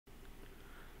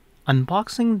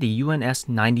Unboxing the UNS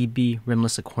 90B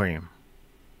Rimless Aquarium.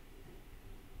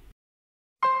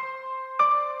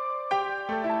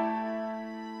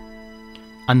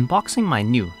 Unboxing my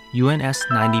new UNS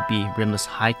 90B Rimless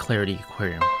High Clarity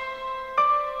Aquarium.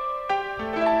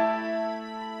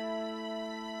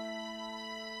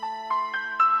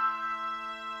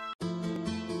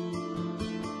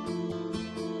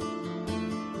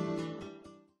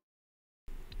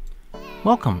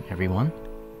 Welcome everyone,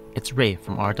 it's Ray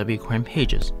from RW Aquarium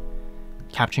Pages,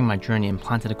 capturing my journey in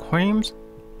planted aquariums,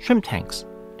 shrimp tanks,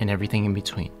 and everything in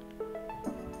between.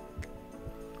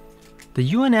 The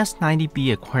UNS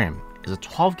 90B Aquarium is a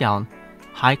 12-gallon,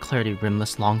 high-clarity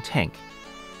rimless long tank.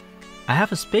 I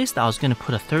have a space that I was going to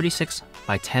put a 36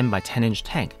 by 10 by 10 inch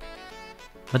tank,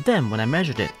 but then when I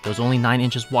measured it, it was only 9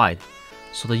 inches wide,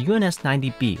 so the UNS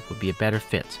 90B would be a better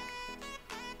fit.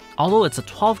 Although it's a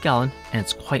 12-gallon and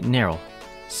it's quite narrow,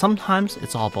 sometimes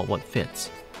it's all about what fits.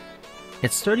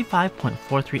 It's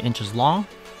 35.43 inches long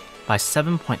by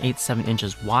 7.87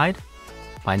 inches wide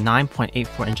by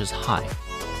 9.84 inches high.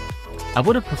 I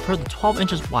would have preferred the 12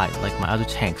 inches wide like my other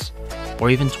tanks, or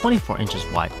even 24 inches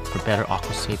wide for better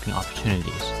aquascaping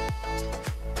opportunities.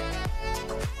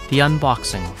 The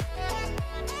unboxing.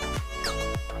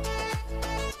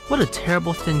 What a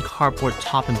terrible thin cardboard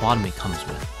top and bottom it comes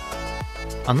with.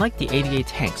 Unlike the 88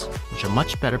 tanks, which are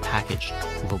much better packaged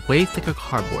with a way thicker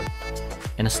cardboard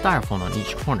and a styrofoam on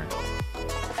each corner,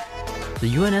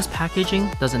 the UNS packaging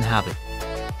doesn't have it,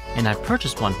 and I've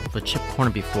purchased one with a chip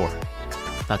corner before.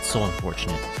 That's so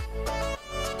unfortunate.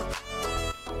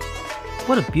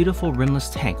 What a beautiful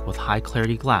rimless tank with high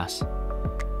clarity glass.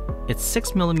 It's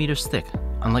 6mm thick,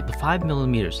 unlike the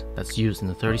 5mm that's used in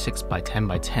the 36 by 10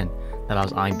 by 10 that I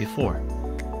was eyeing before.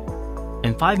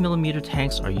 And 5mm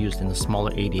tanks are used in the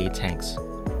smaller 88 tanks.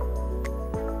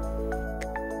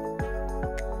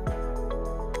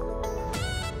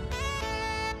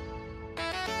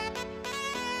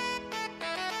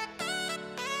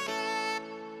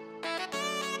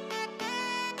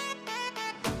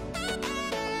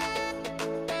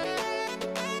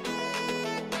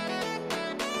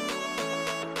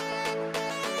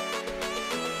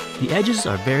 The edges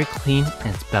are very clean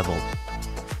and it's beveled.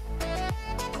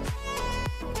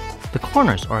 The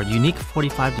corners are a unique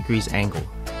 45 degrees angle.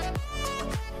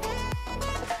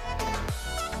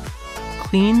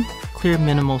 Clean, clear,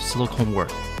 minimal silicone work.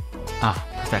 Ah,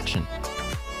 perfection.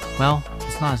 Well,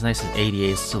 it's not as nice as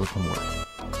ADA's silicone work.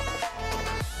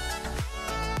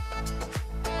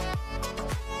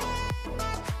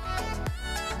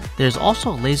 There's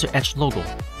also a laser etched logo.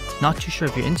 Not too sure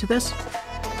if you're into this,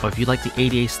 or if you like the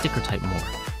ADA sticker type more.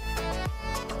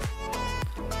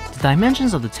 The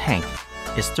dimensions of the tank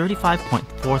is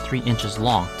 35.43 inches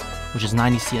long, which is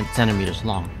 90 centimeters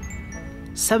long,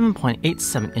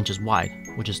 7.87 inches wide,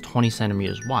 which is 20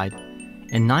 centimeters wide,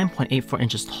 and 9.84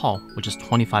 inches tall, which is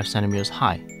 25 centimeters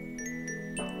high.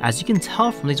 As you can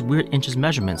tell from these weird inches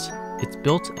measurements, it's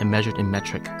built and measured in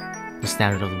metric, the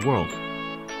standard of the world.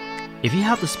 If you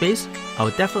have the space, I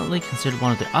would definitely consider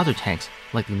one of the other tanks,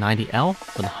 like the 90L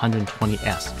or the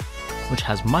 120S, which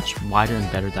has much wider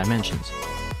and better dimensions.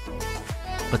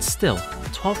 But still, a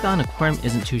 12-gallon aquarium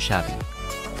isn't too shabby.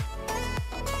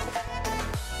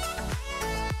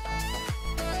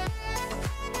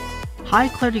 High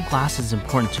clarity glass is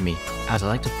important to me, as I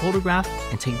like to photograph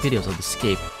and take videos of the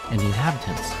scape and the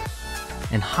inhabitants.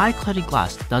 And high clarity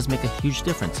glass does make a huge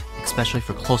difference, especially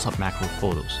for close-up macro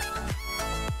photos.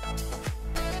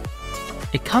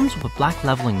 It comes with a black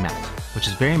leveling mat, which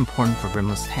is very important for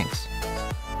rimless tanks.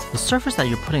 The surface that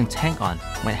you're putting the tank on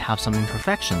might have some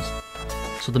imperfections,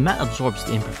 so the mat absorbs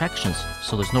the imperfections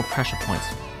so there's no pressure points,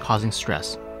 causing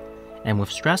stress. And with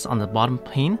stress on the bottom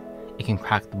pane, it can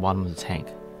crack the bottom of the tank.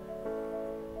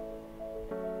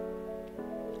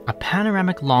 A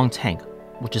panoramic long tank,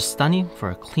 which is stunning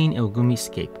for a clean Iwagumi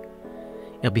scape.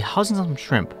 It'll be housing some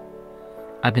shrimp.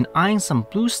 I've been eyeing some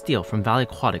blue steel from Valley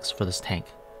Aquatics for this tank.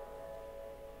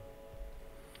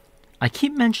 I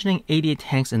keep mentioning 88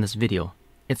 tanks in this video.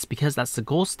 It's because that's the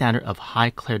gold standard of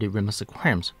high clarity rimless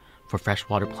aquariums for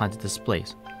freshwater planted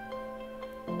displays.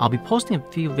 I'll be posting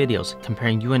a few videos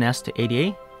comparing UNS to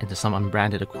ADA and to some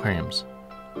unbranded aquariums.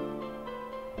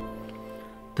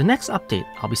 The next update,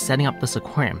 I'll be setting up this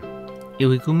aquarium,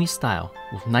 Iwagumi style,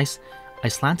 with nice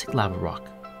Icelandic lava rock.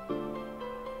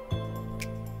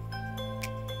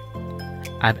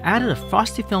 I've added a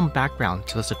frosty film background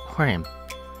to this aquarium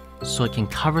so it can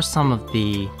cover some of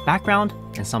the background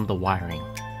and some of the wiring.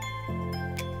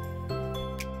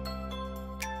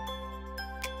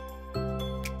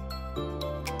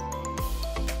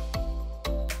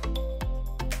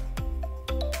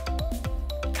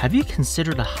 Have you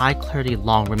considered a high-clarity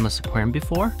long rimless aquarium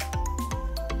before?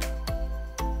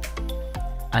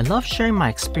 I love sharing my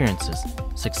experiences,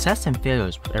 success and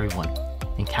failures with everyone,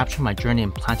 and capture my journey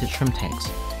in planted shrimp tanks.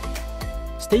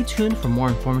 Stay tuned for more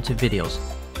informative videos.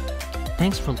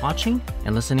 Thanks for watching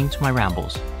and listening to my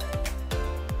rambles.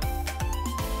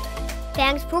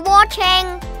 Thanks for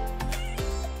watching!